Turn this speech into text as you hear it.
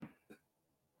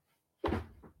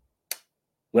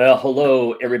Well,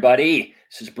 hello, everybody.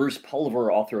 This is Bruce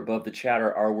Pulliver, author Above the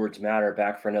Chatter, Our Words Matter,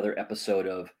 back for another episode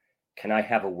of Can I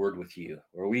Have a Word with You?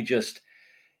 Where we just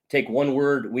take one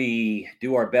word, we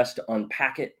do our best to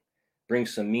unpack it, bring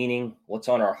some meaning, what's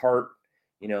on our heart,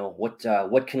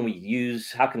 what can we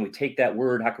use, how can we take that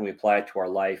word, how can we apply it to our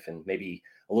life, and maybe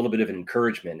a little bit of an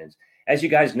encouragement. And as you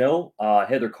guys know,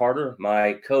 Heather Carter,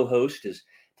 my co-host, is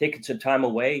taking some time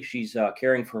away. She's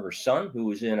caring for her son, who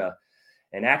was in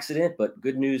an accident, but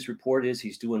good news report is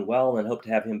he's doing well, and hope to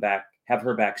have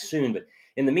her back soon. But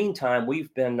in the meantime,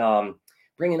 we've been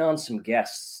bringing on some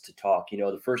guests to talk.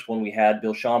 The first one we had,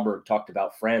 Bill Schomburg, talked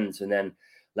about friends, and then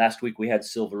last week we had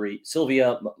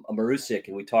Sylvia Marusik,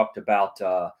 and we talked about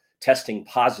testing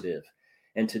positive.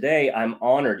 And today I'm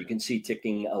honored, you can see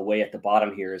ticking away at the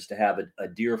bottom here, is to have a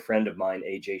dear friend of mine,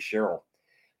 AJ Sherrill.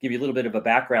 Give you a little bit of a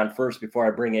background first before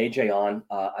I bring AJ on.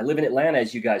 I live in Atlanta,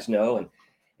 as you guys know, and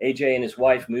AJ and his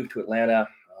wife moved to Atlanta.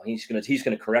 He's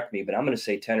gonna correct me, but I'm gonna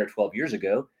say 10 or 12 years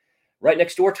ago, right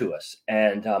next door to us.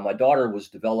 And my daughter was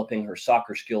developing her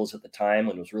soccer skills at the time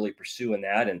and was really pursuing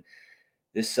that. And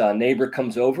this neighbor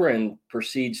comes over and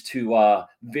proceeds to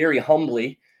very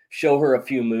humbly show her a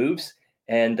few moves.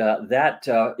 And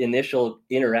that initial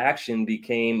interaction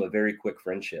became a very quick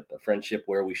friendship, a friendship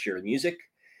where we shared music,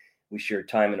 we shared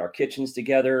time in our kitchens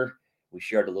together, we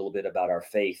shared a little bit about our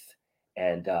faith.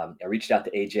 And I reached out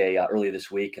to AJ earlier this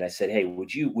week, and I said, "Hey,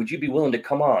 would you be willing to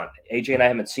come on?" AJ and I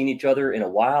haven't seen each other in a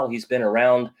while. He's been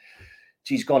around.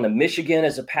 He's gone to Michigan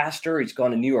as a pastor. He's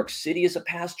gone to New York City as a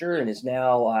pastor, and is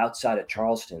now outside of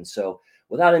Charleston. So,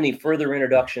 without any further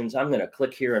introductions, I'm going to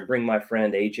click here and bring my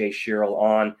friend AJ Sherrill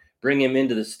on. Bring him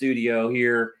into the studio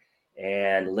here,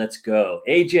 and let's go.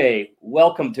 AJ,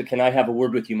 welcome to Can I Have a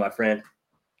Word with You, my friend?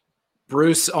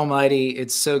 Bruce Almighty,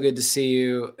 it's so good to see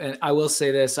you. And I will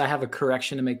say this, I have a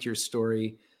correction to make to your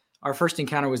story. Our first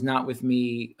encounter was not with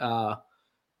me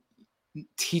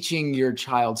teaching your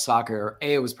child soccer.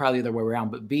 A, it was probably the other way around,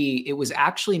 but B, it was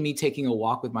actually me taking a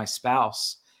walk with my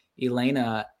spouse,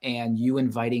 Elena, and you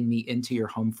inviting me into your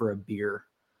home for a beer.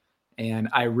 And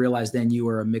I realized then you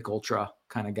were a Mick Ultra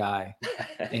kind of guy.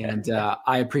 And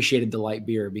I appreciated the light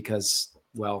beer because,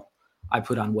 well, I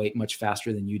put on weight much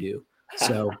faster than you do.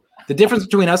 So the difference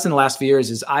between us in the last few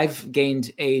years is I've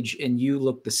gained age and you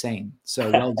look the same.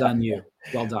 So well done, you.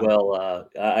 Well done. Well,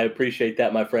 I appreciate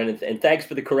that, my friend. And thanks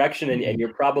for the correction. And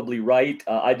you're probably right.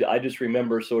 I just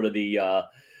remember sort of the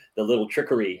little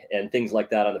trickery and things like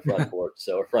that on the front porch,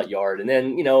 or front yard. And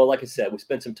then, like I said, we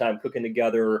spent some time cooking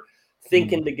together,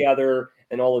 thinking together,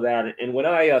 and all of that. And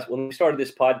when we started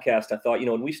this podcast, I thought,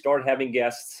 when we start having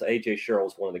guests, AJ Sherrill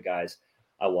is one of the guys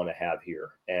I want to have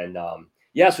here. And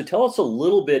so tell us a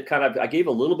little bit, I gave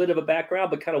a little bit of a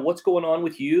background, but kind of what's going on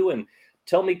with you, and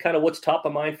tell me kind of what's top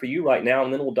of mind for you right now.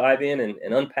 And then we'll dive in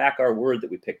and unpack our word that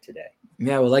we picked today.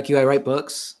 Yeah, well, like you, I write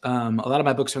books. A lot of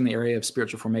my books are in the area of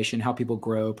spiritual formation, how people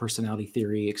grow, personality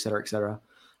theory, et cetera, et cetera.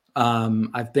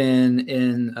 I've been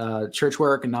in church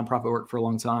work and nonprofit work for a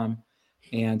long time.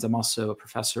 And I'm also a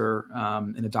professor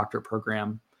in a doctorate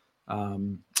program.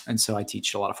 And so I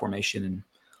teach a lot of formation and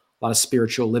a lot of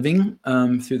spiritual living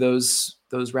through those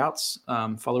routes.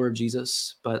 Follower of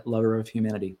Jesus, but lover of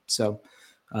humanity. So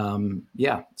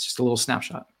it's just a little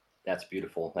snapshot. That's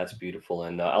beautiful. That's beautiful.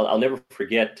 And I'll never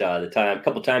forget a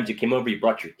couple times you came over. You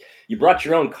brought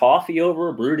your own coffee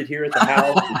over, brewed it here at the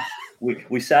house.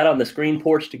 we sat on the screen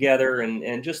porch together,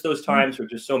 and just those times were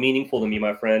just so meaningful to me,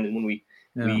 my friend. And when we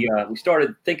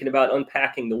started thinking about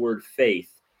unpacking the word faith,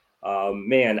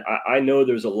 man, I know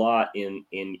there's a lot in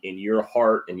your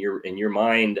heart and your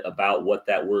mind about what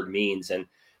that word means. And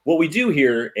what we do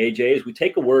here, AJ, is we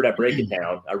take a word, I break it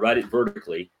down, I write it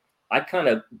vertically. I kind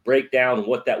of break down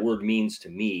what that word means to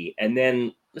me. And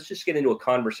then let's just get into a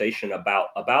conversation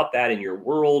about that in your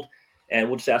world. And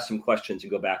we'll just ask some questions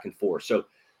and go back and forth. So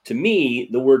to me,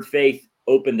 the word faith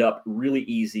opened up really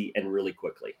easy and really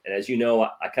quickly. And as you know,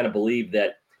 I kind of believe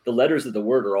that the letters of the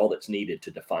word are all that's needed to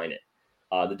define it.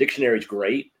 The dictionary is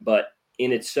great, but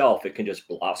in itself, it can just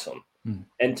blossom.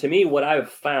 And to me, what I've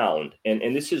found,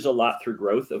 and this is a lot through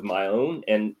growth of my own,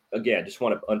 and again, just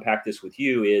want to unpack this with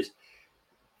you, is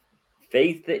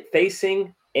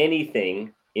facing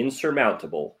anything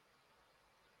insurmountable,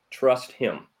 trust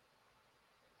him.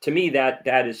 To me,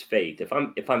 that is faith.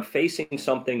 If I'm facing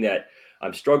something that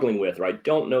I'm struggling with, or I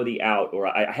don't know the out, or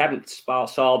I haven't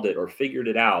solved it or figured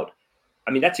it out,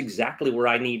 I mean, that's exactly where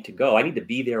I need to go. I need to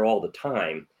be there all the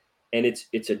time. And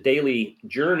it's a daily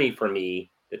journey for me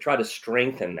to try to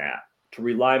strengthen that,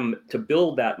 to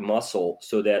build that muscle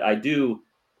so that I do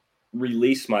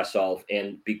release myself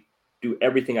and do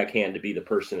everything I can to be the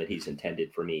person that he's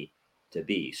intended for me to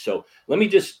be. So let me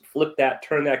just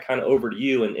turn that kind of over to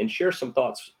you and share some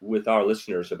thoughts with our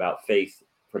listeners about faith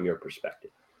from your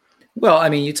perspective. Well, I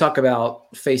mean, you talk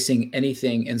about facing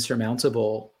anything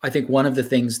insurmountable. I think one of the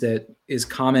things that is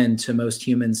common to most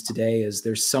humans today is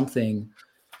there's something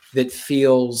that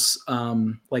feels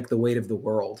like the weight of the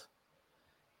world.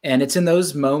 And it's in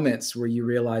those moments where you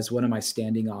realize, what am I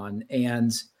standing on?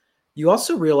 And you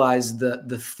also realize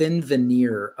the thin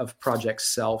veneer of Project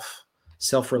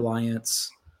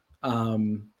self-reliance,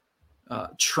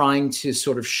 trying to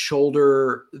sort of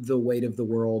shoulder the weight of the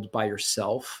world by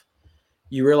yourself.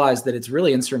 You realize that it's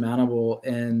really insurmountable.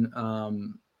 And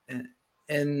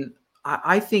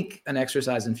I think an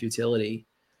exercise in futility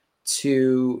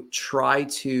to try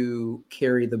to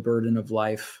carry the burden of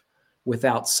life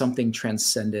without something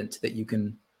transcendent that you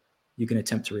can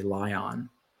attempt to rely on.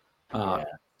 I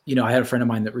had a friend of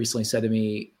mine that recently said to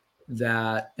me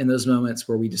that in those moments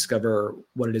where we discover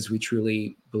what it is we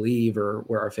truly believe or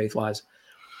where our faith lies,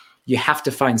 you have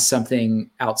to find something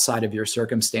outside of your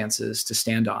circumstances to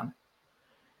stand on.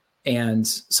 And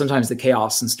sometimes the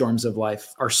chaos and storms of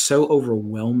life are so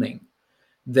overwhelming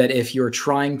that if you're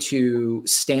trying to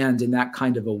stand in that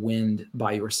kind of a wind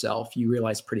by yourself, you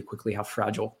realize pretty quickly how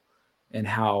fragile and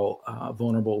how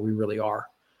vulnerable we really are.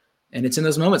 And it's in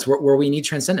those moments where we need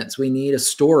transcendence. We need a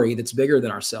story that's bigger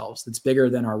than ourselves, that's bigger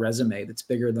than our resume, that's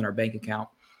bigger than our bank account,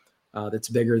 that's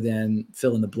bigger than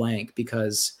fill in the blank,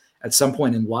 because at some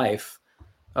point in life,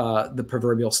 the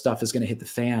proverbial stuff is going to hit the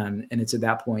fan. And it's at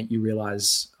that point you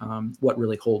realize what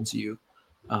really holds you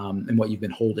and what you've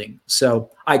been holding. So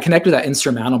I connect with that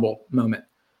insurmountable moment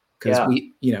because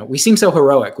we seem so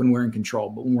heroic when we're in control,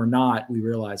 but when we're not, we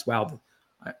realize, wow,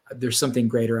 there's something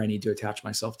greater I need to attach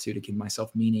myself to give myself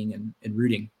meaning and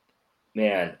rooting.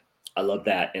 Man, I love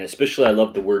that. And especially I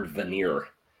love the word veneer,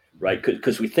 right?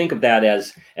 Because we think of that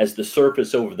as the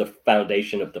surface over the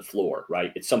foundation of the floor,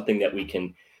 right? It's something that we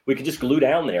can just glue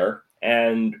down there,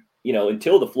 and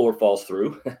until the floor falls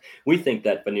through, we think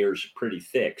that veneer is pretty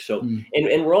thick. So,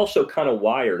 and we're also kind of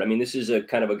wired. I mean, this is a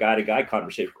kind of a guy to guy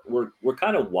conversation. We're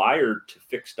kind of wired to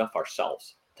fix stuff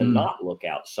ourselves, to not look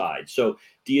outside. So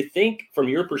do you think, from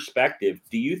your perspective,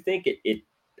 do you think it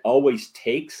always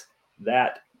takes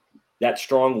that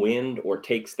strong wind, or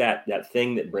takes that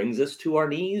thing that brings us to our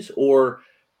knees, or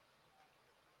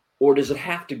does it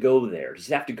have to go there? Does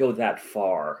it have to go that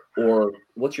far? Or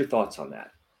what's your thoughts on that?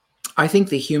 I think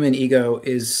the human ego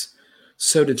is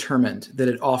so determined that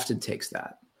it often takes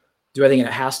that. Do I think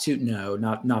it has to? No,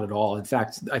 not at all. In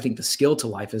fact, I think the skill to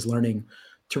life is learning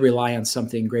to rely on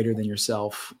something greater than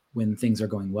yourself when things are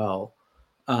going well,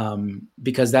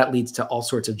 because that leads to all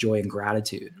sorts of joy and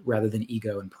gratitude rather than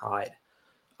ego and pride.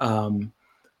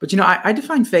 But I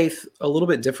define faith a little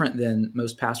bit different than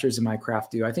most pastors in my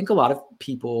craft do. I think a lot of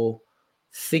people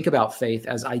think about faith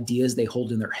as ideas they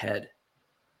hold in their head,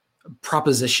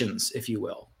 propositions, if you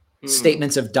will,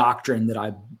 statements of doctrine that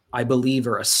I believe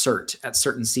or assert at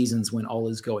certain seasons when all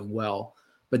is going well,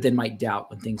 but then might doubt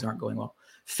when things aren't going well.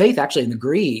 Faith, actually,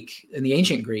 in the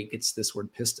ancient Greek, it's this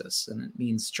word pistis, and it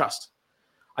means trust.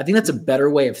 I think that's a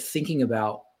better way of thinking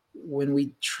about when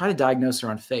we try to diagnose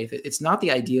around faith. It's not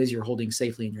the ideas you're holding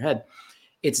safely in your head.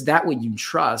 It's that when you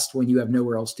trust when you have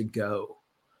nowhere else to go,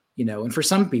 and for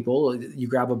some people, you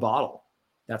grab a bottle.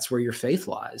 That's where your faith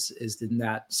lies, is in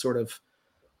that sort of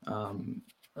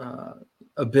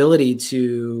ability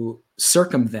to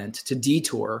circumvent, to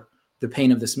detour the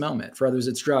pain of this moment. For others,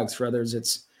 it's drugs. For others,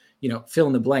 it's, fill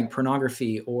in the blank,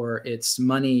 pornography, or it's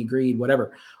money, greed,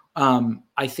 whatever.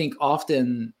 I think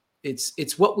often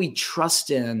it's what we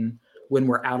trust in when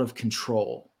we're out of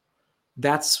control.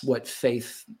 That's what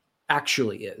faith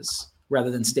actually is,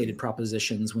 rather than stated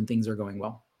propositions when things are going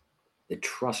well. The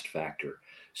trust factor.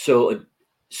 So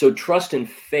trust and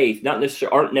faith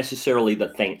aren't necessarily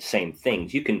the same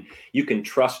things. You can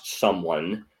trust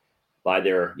someone by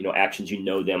their actions.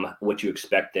 Them, what you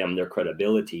expect them, their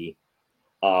credibility.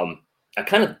 I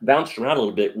kind of bounced around a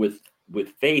little bit with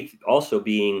faith also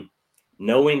being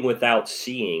knowing without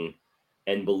seeing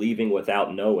and believing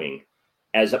without knowing,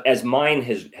 as mine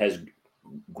has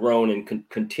grown and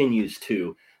continues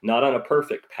to, not on a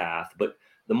perfect path, but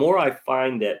the more I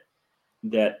find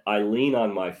that I lean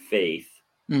on my faith,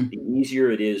 the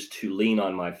easier it is to lean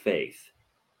on my faith.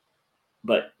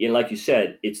 But like you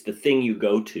said, it's the thing you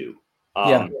go to.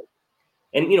 And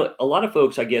a lot of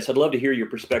folks, I guess, I'd love to hear your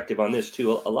perspective on this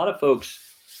too. A lot of folks,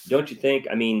 don't you think,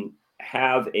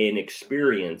 have an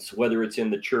experience, whether it's in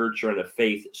the church or in a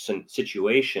faith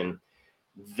situation,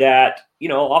 that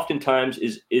oftentimes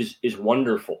is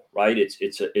wonderful, right?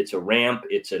 It's a ramp,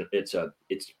 it's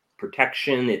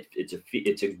protection,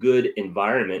 it's a good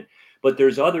environment. but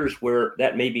there's others where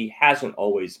that maybe hasn't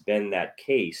always been that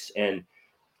case. And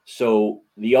so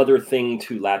the other thing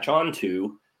to latch on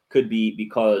to could be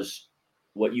because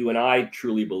what you and I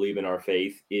truly believe in our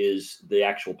faith is the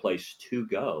actual place to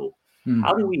go.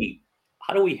 How do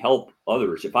we help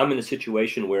others? If I'm in a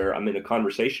situation where I'm in a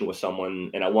conversation with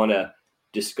someone and I want to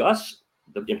discuss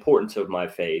the importance of my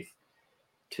faith,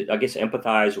 to, I guess,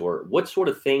 empathize, or what sort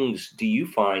of things do you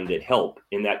find that help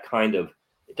in that kind of,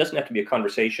 it doesn't have to be a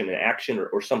conversation, an action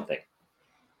or something.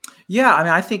 Yeah, I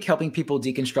mean, I think helping people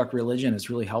deconstruct religion is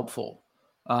really helpful.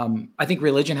 I think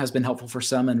religion has been helpful for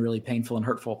some and really painful and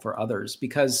hurtful for others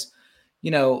because,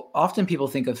 often people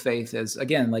think of faith as,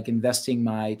 again, like investing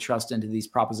my trust into these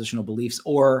propositional beliefs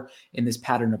or in this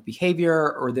pattern of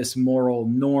behavior or this moral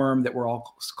norm that we're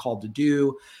all called to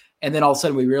do. And then all of a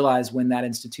sudden we realize when that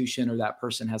institution or that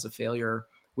person has a failure,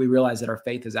 we realize that our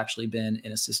faith has actually been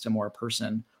in a system or a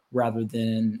person rather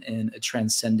than in a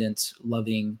transcendent,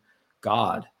 loving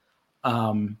God.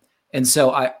 And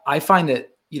so I find that,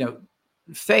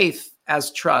 faith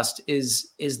as trust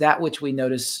is that which we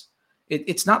notice.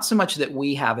 It's not so much that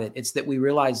we have it; it's that we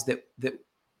realize that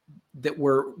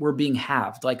we're being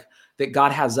halved, like that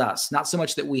God has us. Not so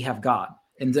much that we have God,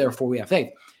 and therefore we have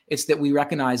faith. It's that we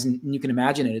recognize, and you can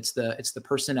imagine it. It's the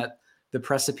person at the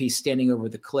precipice, standing over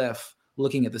the cliff,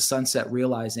 looking at the sunset,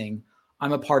 realizing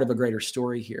I'm a part of a greater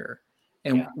story here.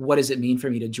 And what does it mean for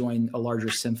me to join a larger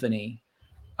symphony?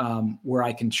 Where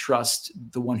I can trust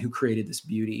the one who created this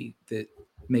beauty that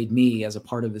made me as a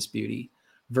part of this beauty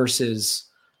versus,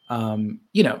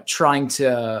 trying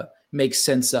to make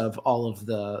sense of all of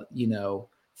the,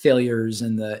 failures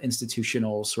and the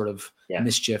institutional sort of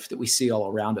mischief that we see all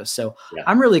around us. So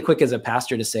I'm really quick as a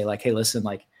pastor to say like, hey, listen,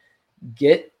 like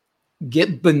get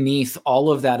beneath all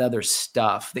of that other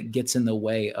stuff that gets in the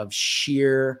way of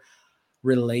sheer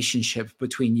relationship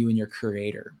between you and your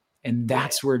creator. And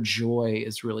that's where joy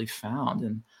is really found.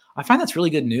 And I find that's really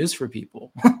good news for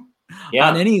people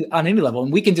on any level.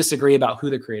 And we can disagree about who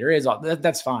the creator is.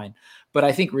 That's fine. But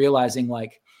I think realizing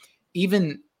like,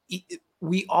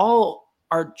 we all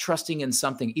are trusting in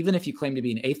something, even if you claim to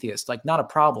be an atheist, like not a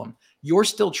problem. You're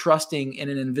still trusting in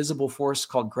an invisible force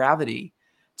called gravity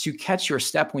to catch your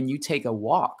step when you take a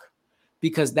walk,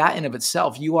 because that in of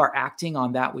itself, you are acting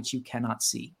on that which you cannot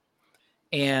see.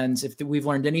 And if we've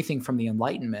learned anything from the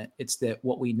Enlightenment, it's that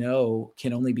what we know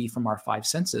can only be from our five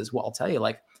senses. Well, I'll tell you,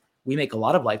 like we make a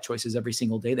lot of life choices every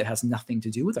single day that has nothing to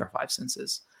do with our five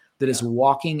senses, that is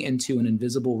walking into an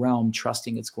invisible realm,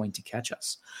 trusting it's going to catch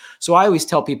us. So I always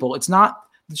tell people the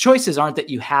choices aren't that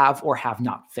you have or have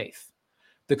not faith.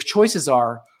 The choices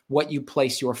are what you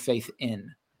place your faith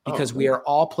in, because we are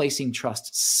all placing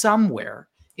trust somewhere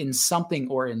in something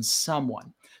or in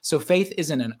someone. So faith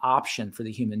isn't an option for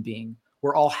the human being.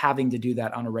 We're all having to do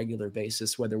that on a regular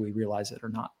basis, whether we realize it or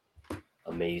not.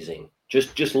 Amazing.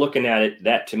 Just looking at it,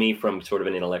 that to me from sort of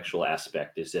an intellectual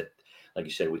aspect is that, like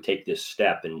you said, we take this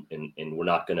step and we're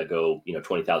not going to go,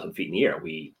 20,000 feet in the air.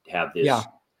 We have this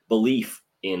belief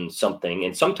in something,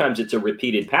 and sometimes it's a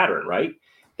repeated pattern, right?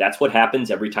 That's what happens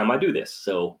every time I do this.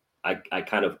 So I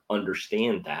kind of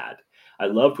understand that. I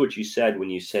loved what you said when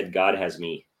you said God has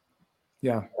me.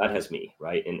 Yeah. God has me,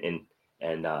 right?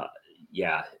 And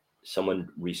someone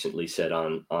recently said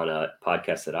on a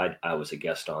podcast that I was a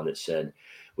guest on that said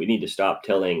we need to stop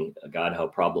telling God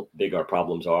how big our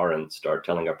problems are and start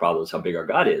telling our problems how big our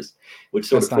God is, which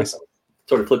sort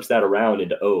of flips that around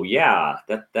into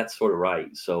that's sort of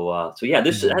right. So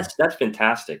that's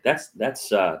fantastic.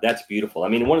 That's beautiful. I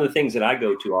mean, one of the things that I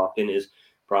go to often is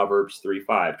Proverbs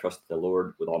 3:5, trust the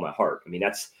Lord with all my heart. I mean,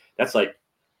 that's like,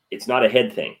 it's not a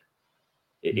head thing.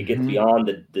 It gets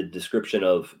beyond the description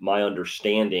of my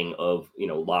understanding of,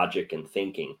 logic and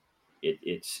thinking.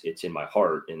 It's in my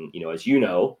heart. And, as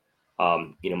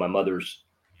my mother's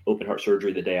open heart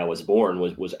surgery the day I was born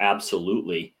was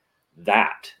absolutely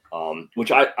that,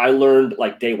 which I learned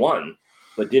like day one,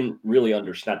 but didn't really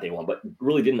understand day one, but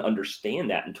really didn't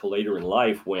understand that until later in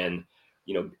life when,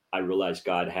 I realized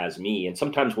God has me. And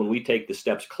sometimes when we take the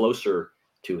steps closer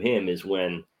to him is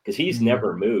when, because he's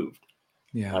never moved.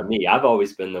 Me, I've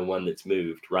always been the one that's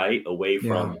moved right away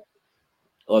from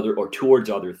other or towards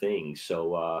other things.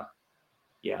 So,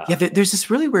 there's this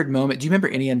really weird moment. Do you remember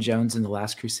Indiana Jones in The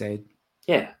Last Crusade?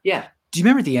 Yeah. Do you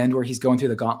remember the end where he's going through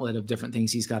the gauntlet of different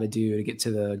things he's got to do to get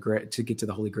to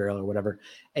the Holy Grail or whatever,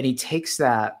 and he takes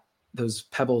those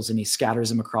pebbles and he scatters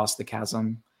them across the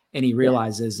chasm, and he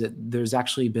realizes that there's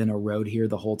actually been a road here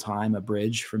the whole time, a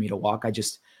bridge for me to walk.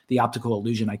 The optical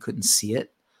illusion, I couldn't see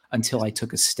it until I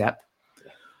took a step.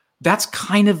 That's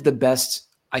kind of the best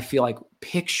I feel like,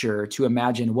 picture to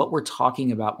imagine what we're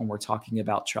talking about when we're talking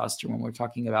about trust or when we're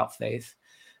talking about faith.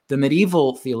 The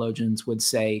medieval theologians would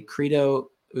say credo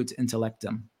ut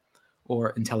intellectum,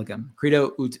 or intelligum,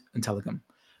 credo ut intelligum,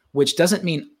 which doesn't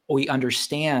mean we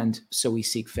understand, so we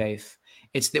seek faith.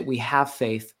 It's that we have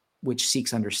faith, which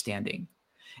seeks understanding.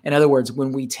 In other words,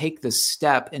 when we take the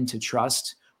step into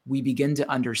trust, we begin to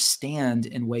understand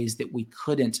in ways that we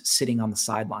couldn't sitting on the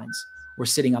sidelines or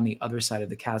sitting on the other side of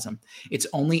the chasm. It's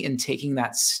only in taking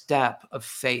that step of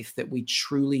faith that we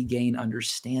truly gain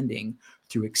understanding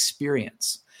through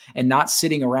experience, and not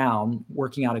sitting around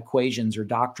working out equations or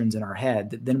doctrines in our head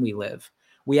that then we live.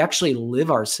 We actually live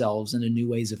ourselves into new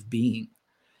ways of being.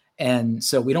 And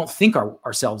so we don't think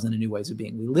ourselves into new ways of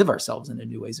being. We live ourselves into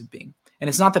new ways of being. And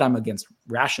it's not that I'm against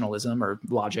rationalism or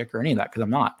logic or any of that, because I'm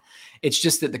not. It's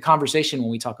just that the conversation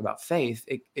when we talk about faith,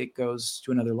 it goes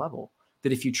to another level.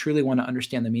 That if you truly want to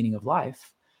understand the meaning of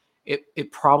life,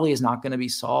 it probably is not going to be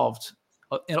solved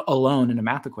alone in a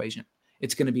math equation.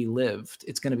 It's going to be lived.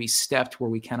 It's going to be stepped where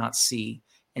we cannot see.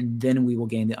 And then we will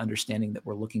gain the understanding that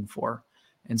we're looking for.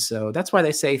 And so that's why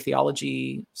they say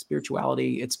theology,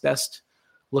 spirituality, it's best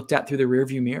looked at through the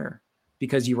rearview mirror,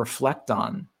 because you reflect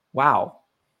on, wow,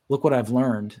 look what I've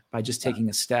learned by just taking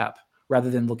a step, rather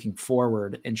than looking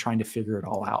forward and trying to figure it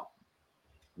all out.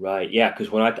 Right. Yeah.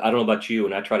 Because when I don't know about you,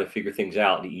 when I try to figure things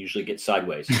out, it usually gets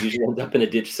sideways. It usually ends up in a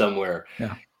ditch somewhere.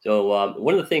 Yeah. So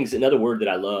one of the things, another word that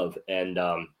I love, and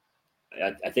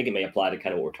I think it may apply to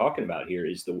kind of what we're talking about here,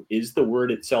 is the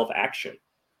word itself action.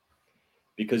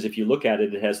 Because if you look at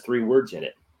it, it has 3 words in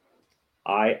it.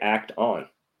 I act on.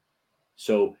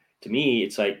 So to me,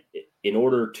 it's like, in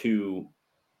order to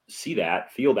see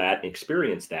that, feel that,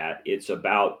 experience that, it's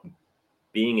about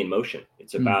being in motion.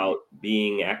 It's about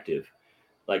being active.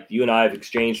 Like you and I have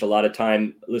exchanged a lot of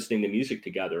time listening to music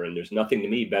together, and there's nothing to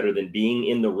me better than being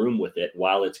in the room with it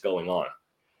while it's going on,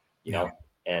 you know,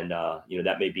 and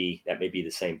that may be the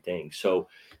same thing. So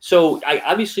I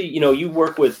obviously, you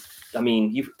work with,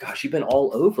 you've been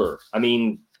all over.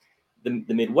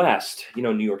 The Midwest,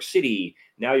 New York City.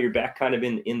 Now you're back kind of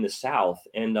in the South.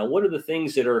 And what are the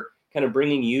things that are kind of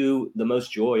bringing you the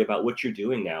most joy about what you're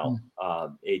doing now?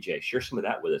 AJ, share some of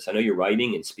that with us. I know you're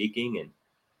writing and speaking and.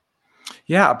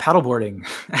 Yeah, paddleboarding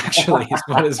actually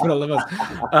is what I love most.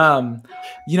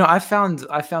 I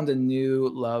found a new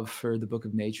love for the book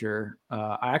of nature.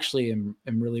 I actually am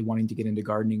really wanting to get into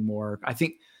gardening more. I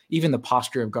think even the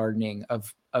posture of gardening,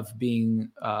 of being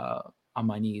on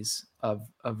my knees, of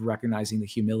recognizing the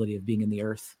humility of being in the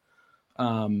earth,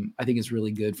 I think is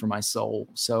really good for my soul.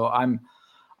 So I'm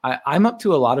up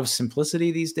to a lot of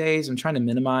simplicity these days. I'm trying to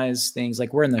minimize things.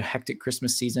 Like, we're in the hectic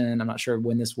Christmas season. I'm not sure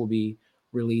when this will be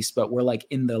released, but we're like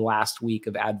in the last week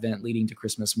of Advent leading to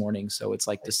Christmas morning. So it's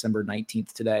like December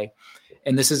 19th today.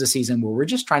 And this is a season where we're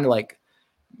just trying to like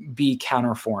be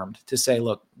counterformed, to say,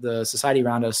 look, the society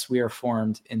around us, we are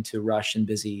formed into rush and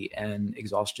busy and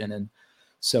exhaustion. And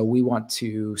so we want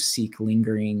to seek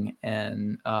lingering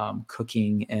and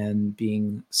cooking and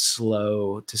being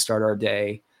slow to start our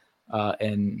day,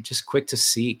 and just quick to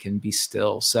seek and be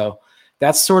still. So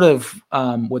that's sort of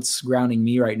what's grounding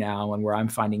me right now, and where I'm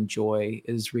finding joy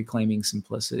is reclaiming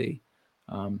simplicity.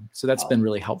 So that's been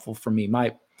really helpful for me.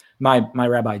 My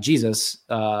Rabbi Jesus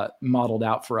modeled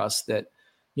out for us that,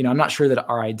 I'm not sure that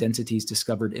our identity is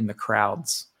discovered in the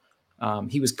crowds.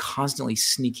 He was constantly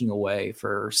sneaking away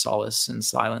for solace and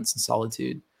silence and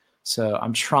solitude. So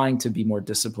I'm trying to be more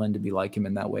disciplined to be like him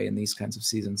in that way in these kinds of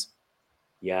seasons.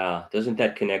 Yeah. Doesn't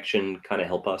that connection kind of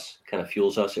help us, kind of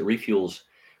fuels us? It refills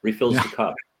the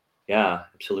cup. Yeah,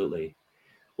 absolutely.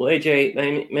 Well, AJ,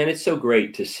 man, it's so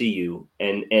great to see you,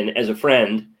 and as a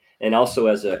friend, and also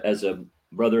as a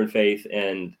brother in faith,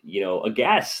 and a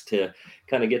guest, to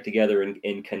kind of get together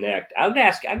and connect. I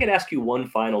could ask you one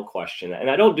final question, and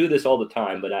I don't do this all the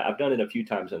time, but I've done it a few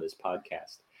times on this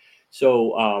podcast.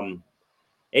 So,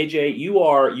 AJ,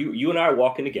 you and I are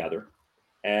walking together,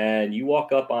 and you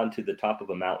walk up onto the top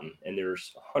of a mountain, and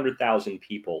there's 100,000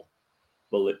 people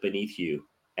beneath you,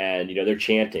 and they're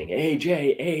chanting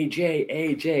AJ, AJ,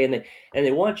 AJ, and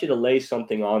they want you to lay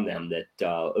something on them that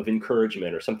of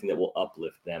encouragement, or something that will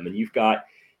uplift them. And you've got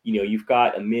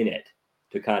a minute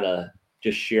to kind of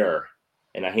just share,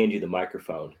 and I hand you the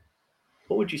microphone.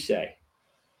 What would you say?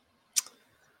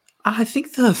 I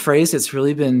think the phrase that's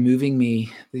really been moving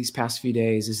me these past few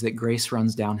days is that grace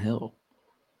runs downhill.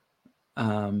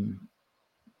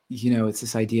 It's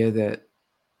this idea that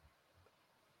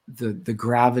the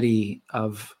gravity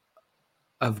of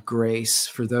grace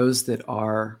for those that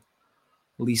are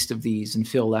least of these and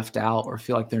feel left out or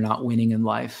feel like they're not winning in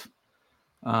life.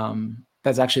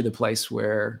 That's actually the place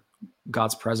where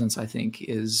God's presence, I think,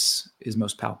 is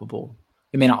most palpable.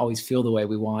 It may not always feel the way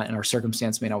we want, and our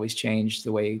circumstance may not always change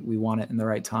the way we want it in the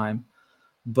right time.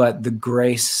 But the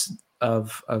grace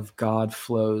of God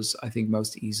flows, I think,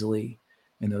 most easily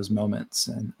in those moments.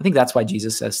 And I think that's why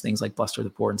Jesus says things like, blessed are the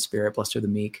poor in spirit, blessed are the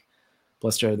meek,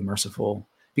 blessed are the merciful,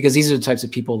 because these are the types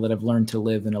of people that have learned to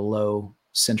live in a low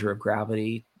center of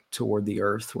gravity toward the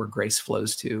earth where grace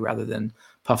flows to, rather than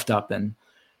puffed up and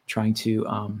trying to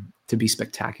be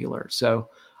spectacular. So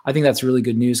I think that's really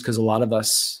good news, because a lot of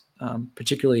us,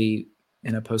 particularly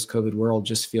in a post-COVID world,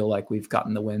 just feel like we've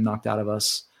gotten the wind knocked out of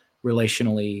us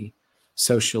relationally,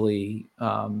 socially,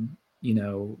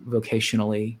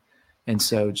 vocationally. And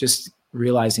so just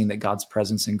realizing that God's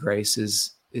presence and grace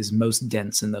is most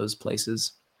dense in those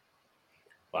places.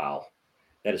 Wow.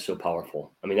 That is so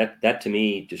powerful. I mean, that to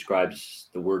me describes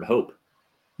the word hope.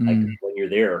 Like when you're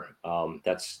there,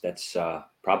 that's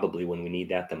probably when we need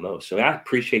that the most. So I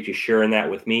appreciate you sharing that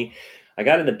with me. I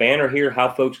got in the banner here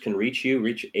how folks can reach you.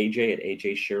 Reach AJ at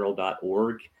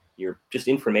ajsherrill.org. Your just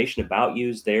information about you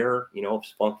is there. If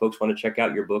folks want to check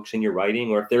out your books and your writing,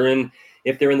 or if they're in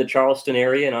the Charleston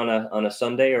area and on a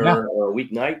Sunday or a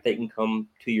weeknight, they can come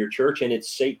to your church. And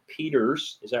it's St.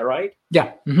 Peter's. Is that right?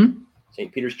 Yeah. Mm-hmm.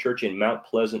 St. Peter's Church in Mount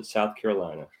Pleasant, South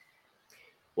Carolina.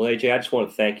 Well, AJ, I just want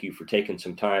to thank you for taking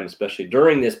some time, especially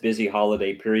during this busy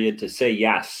holiday period, to say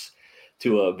yes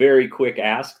to a very quick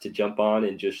ask to jump on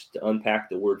and just unpack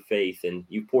the word faith. And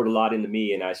you poured a lot into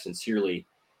me, and I sincerely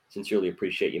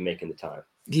appreciate you making the time.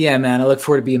 Yeah, man. I look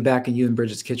forward to being back in you and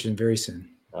Bridget's kitchen very soon.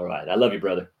 All right. I love you,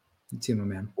 brother. You too, my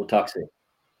man. We'll talk soon.